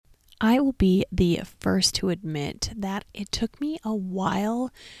I will be the first to admit that it took me a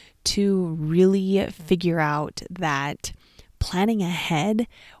while to really figure out that planning ahead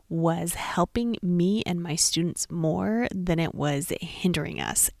was helping me and my students more than it was hindering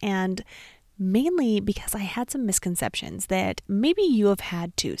us. And mainly because I had some misconceptions that maybe you have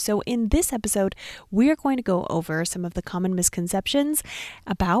had too. So in this episode, we are going to go over some of the common misconceptions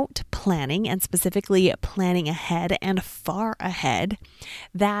about planning, and specifically planning ahead and far ahead,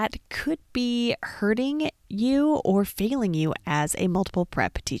 that could be hurting you or failing you as a multiple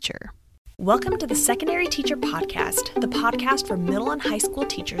prep teacher. Welcome to the Secondary Teacher Podcast, the podcast for middle and high school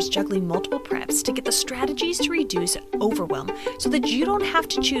teachers juggling multiple preps to get the strategies to reduce overwhelm so that you don't have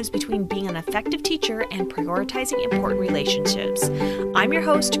to choose between being an effective teacher and prioritizing important relationships. I'm your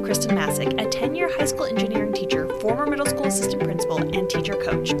host, Kristen Masick, a 10-year high school engineering teacher, former middle school assistant principal, and teacher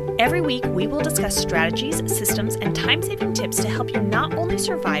coach. Every week, we will discuss strategies, systems, and time-saving tips to help you not only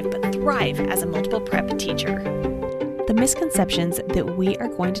survive but thrive as a multiple prep teacher. The misconceptions that we are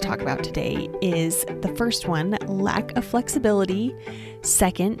going to talk about today is the first one, lack of flexibility.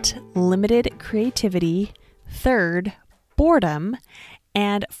 Second, limited creativity. Third, boredom.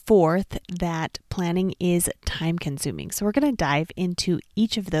 And fourth, that planning is time consuming. So we're going to dive into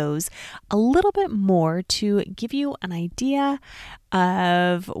each of those a little bit more to give you an idea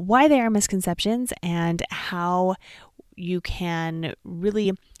of why they are misconceptions and how you can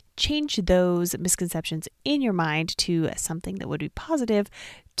really change those misconceptions in your mind to something that would be positive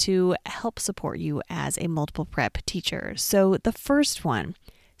to help support you as a multiple prep teacher. So the first one,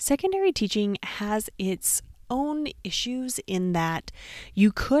 secondary teaching has its own issues in that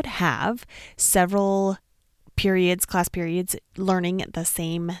you could have several periods, class periods, learning the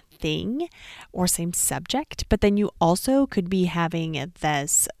same thing or same subject, but then you also could be having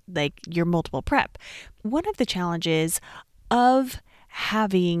this, like your multiple prep. One of the challenges of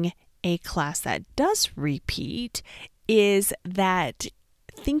having a class that does repeat is that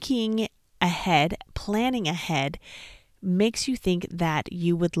thinking ahead, planning ahead, makes you think that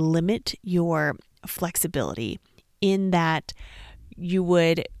you would limit your flexibility, in that you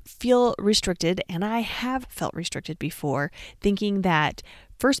would feel restricted, and I have felt restricted before, thinking that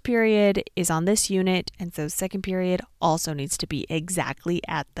first period is on this unit, and so second period also needs to be exactly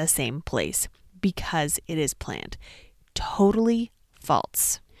at the same place because it is planned. Totally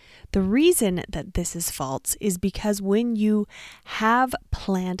false. The reason that this is false is because when you have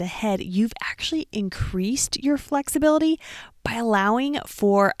planned ahead, you've actually increased your flexibility by allowing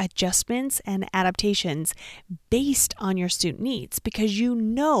for adjustments and adaptations based on your student needs, because you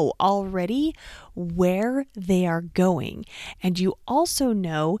know already where they are going. And you also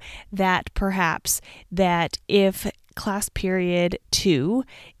know that perhaps that if class period 2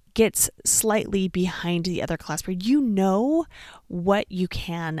 gets slightly behind the other class period, you know what you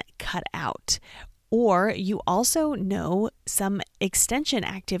can cut out. Or you also know some extension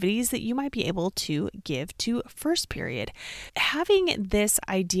activities that you might be able to give to first period. Having this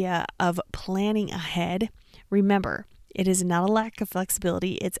idea of planning ahead, remember, it is not a lack of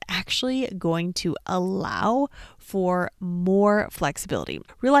flexibility. It's actually going to allow for more flexibility.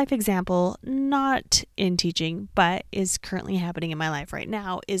 Real life example, not in teaching, but is currently happening in my life right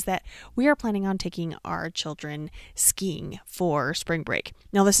now, is that we are planning on taking our children skiing for spring break.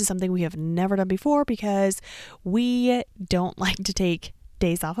 Now, this is something we have never done before because we don't like to take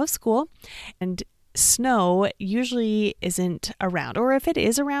days off of school, and snow usually isn't around, or if it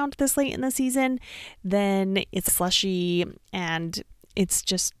is around this late in the season, then it's slushy and it's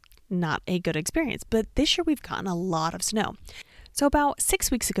just not a good experience. But this year we've gotten a lot of snow. So about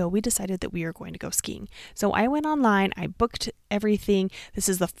 6 weeks ago, we decided that we are going to go skiing. So I went online, I booked everything. This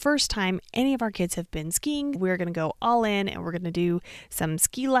is the first time any of our kids have been skiing. We're going to go all in and we're going to do some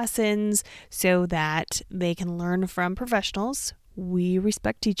ski lessons so that they can learn from professionals. We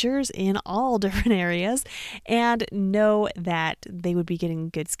respect teachers in all different areas and know that they would be getting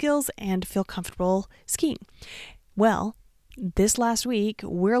good skills and feel comfortable skiing. Well, this last week,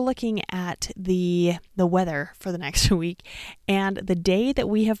 we're looking at the weather for the next week, and the day that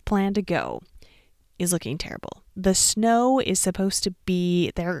we have planned to go is looking terrible. The snow is supposed to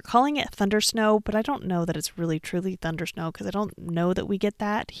be, they're calling it thunder snow, but I don't know that it's really truly thunder snow because I don't know that we get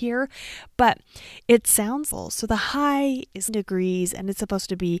that here, but it sounds full. So the high is degrees and it's supposed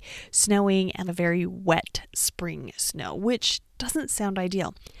to be snowing and a very wet spring snow, which doesn't sound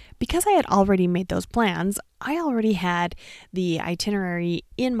ideal. Because I had already made those plans, I already had the itinerary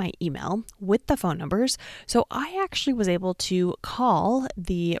in my email with the phone numbers. So I actually was able to call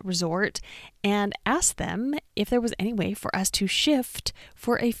the resort and ask them if there was any way for us to shift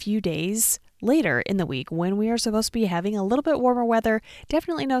for a few days later in the week when we are supposed to be having a little bit warmer weather,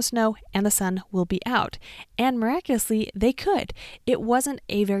 definitely no snow, and the sun will be out. And miraculously, they could. It wasn't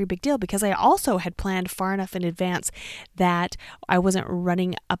a very big deal because I also had planned far enough in advance that I wasn't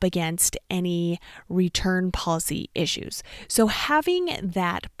running up against any return policy issues. So having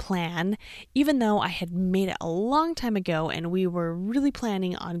that plan, even though I had made it a long time ago and we were really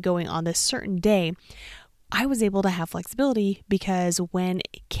planning on going on this certain day, I was able to have flexibility because when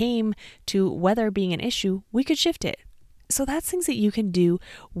it came to weather being an issue, we could shift it. So that's things that you can do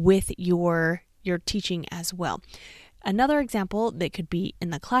with your teaching as well. Another example that could be in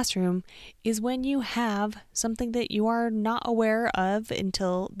the classroom is when you have something that you are not aware of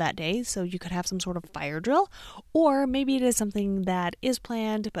until that day. So you could have some sort of fire drill, or maybe it is something that is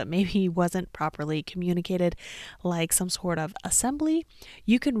planned but maybe wasn't properly communicated, like some sort of assembly.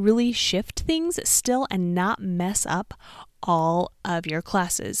 You can really shift things still and not mess up all of your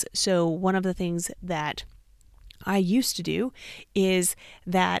classes. So one of the things that I used to do is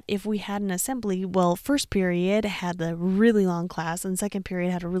that if we had an assembly, well, first period had a really long class and second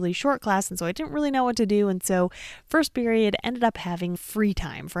period had a really short class. And so I didn't really know what to do. And so first period ended up having free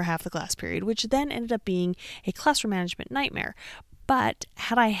time for half the class period, which then ended up being a classroom management nightmare. But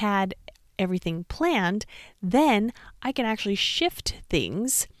had I had everything planned, then I can actually shift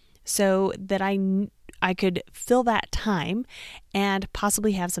things so that I could fill that time and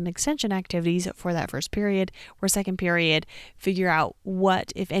possibly have some extension activities for that first period, or second period, figure out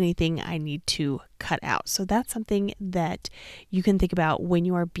what, if anything, I need to cut out. So that's something that you can think about when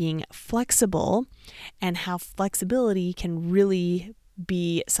you are being flexible, and how flexibility can really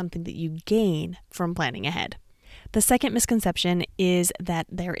be something that you gain from planning ahead. The second misconception is that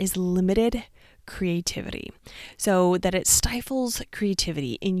there is limited creativity. So that it stifles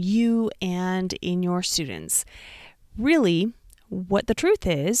creativity in you and in your students. Really, what the truth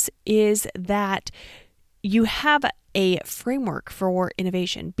is that you have a framework for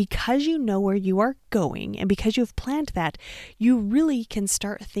innovation. Because you know where you are going and because you've planned that, you really can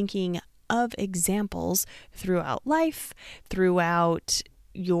start thinking of examples throughout life, throughout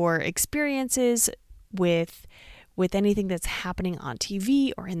your experiences with anything that's happening on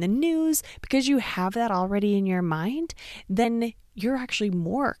TV or in the news. Because you have that already in your mind, then you're actually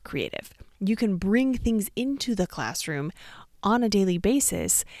more creative. You can bring things into the classroom on a daily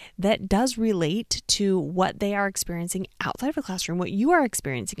basis that does relate to what they are experiencing outside of the classroom, what you are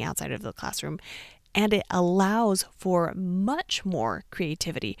experiencing outside of the classroom. And it allows for much more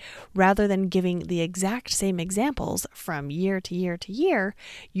creativity. Rather than giving the exact same examples from year to year to year,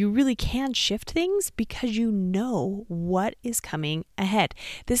 you really can shift things because you know what is coming ahead.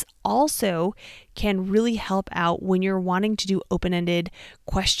 This also can really help out when you're wanting to do open-ended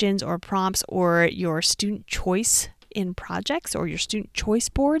questions or prompts, or your student choice in projects or your student choice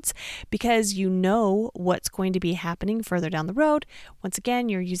boards, because you know what's going to be happening further down the road. Once again,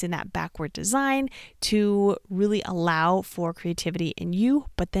 you're using that backward design to really allow for creativity in you,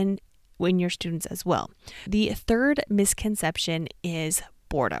 but then in your students as well. The third misconception is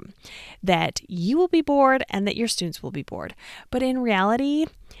boredom, that you will be bored and that your students will be bored. But in reality,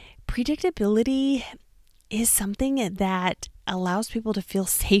 predictability is something that allows people to feel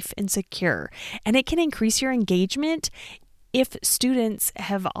safe and secure, and it can increase your engagement if students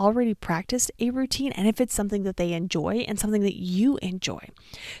have already practiced a routine and if it's something that they enjoy and something that you enjoy.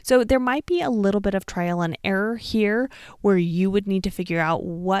 So there might be a little bit of trial and error here, where you would need to figure out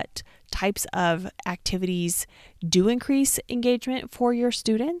what types of activities do increase engagement for your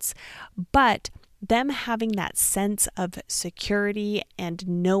students, but them having that sense of security and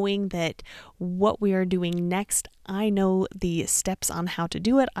knowing that what we are doing next, I know the steps on how to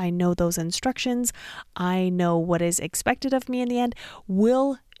do it, I know those instructions, I know what is expected of me in the end,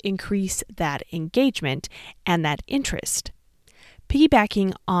 will increase that engagement and that interest.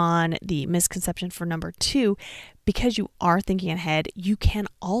 Piggybacking on the misconception for number 2, because you are thinking ahead, you can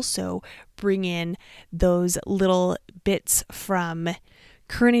also bring in those little bits from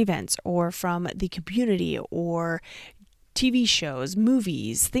current events or from the community or TV shows,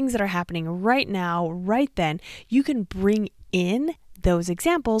 movies, things that are happening right now, right then. You can bring in those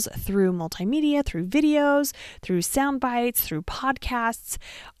examples through multimedia, through videos, through sound bites, through podcasts.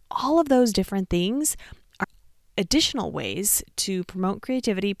 All of those different things are additional ways to promote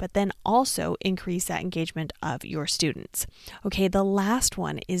creativity, but then also increase that engagement of your students. Okay, the last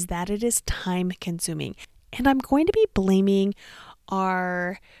one is that it is time consuming. And I'm going to be blaming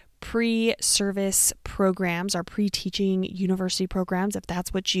our pre-service programs, our pre-teaching university programs, if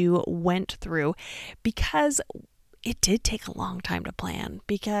that's what you went through, because it did take a long time to plan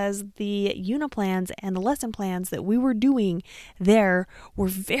because the unit plans and the lesson plans that we were doing there were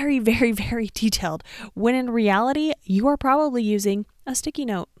very, very, very detailed, when in reality, you are probably using a sticky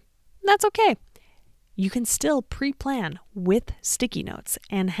note. That's okay. You can still pre-plan with sticky notes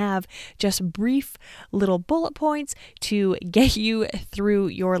and have just brief little bullet points to get you through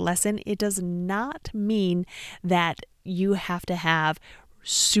your lesson. It does not mean that you have to have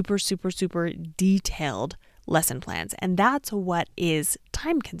super, super, super detailed lesson plans. And that's what is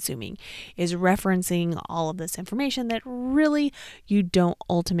time consuming, is referencing all of this information that really you don't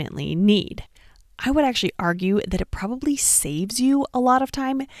ultimately need. I would actually argue that it probably saves you a lot of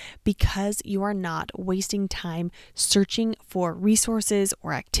time because you are not wasting time searching for resources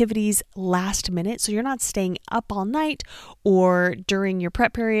or activities last minute. So you're not staying up all night or during your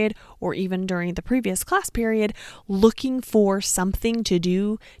prep period or even during the previous class period looking for something to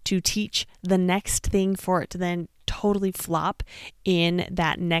do to teach the next thing for it to then totally flop in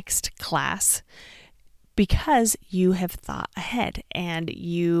that next class. Because you have thought ahead and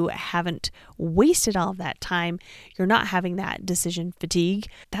you haven't wasted all of that time, you're not having that decision fatigue.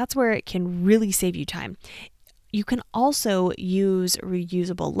 That's where it can really save you time. You can also use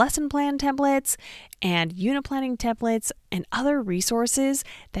reusable lesson plan templates and unit planning templates and other resources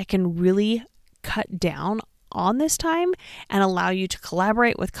that can really cut down on this time and allow you to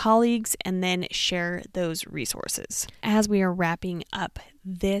collaborate with colleagues and then share those resources. As we are wrapping up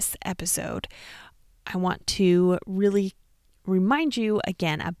this episode, I want to really remind you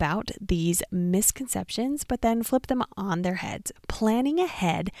again about these misconceptions, but then flip them on their heads. Planning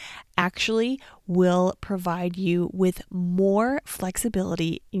ahead actually will provide you with more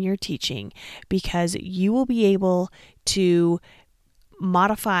flexibility in your teaching because you will be able to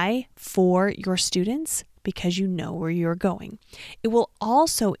modify for your students because you know where you're going. It will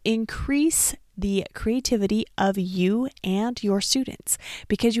also increase the creativity of you and your students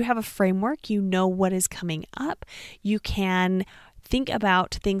because you have a framework, you know what is coming up, you can think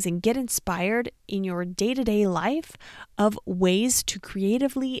about things and get inspired in your day-to-day life of ways to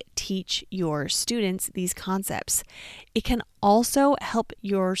creatively teach your students these concepts. It can also help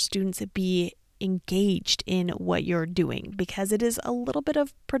your students be engaged in what you're doing because it is a little bit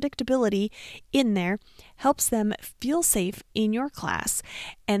of predictability in there, helps them feel safe in your class,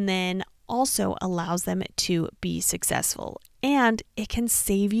 and then also allows them to be successful. And it can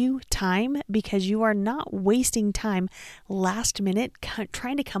save you time because you are not wasting time last minute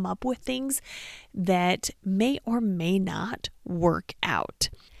trying to come up with things that may or may not work out.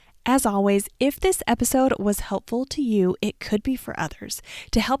 As always, if this episode was helpful to you, it could be for others.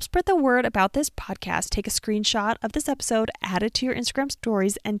 To help spread the word about this podcast, take a screenshot of this episode, add it to your Instagram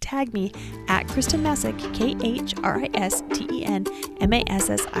stories, and tag me at Kristen Masick,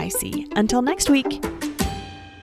 KHRISTENMASSIC. Until next week.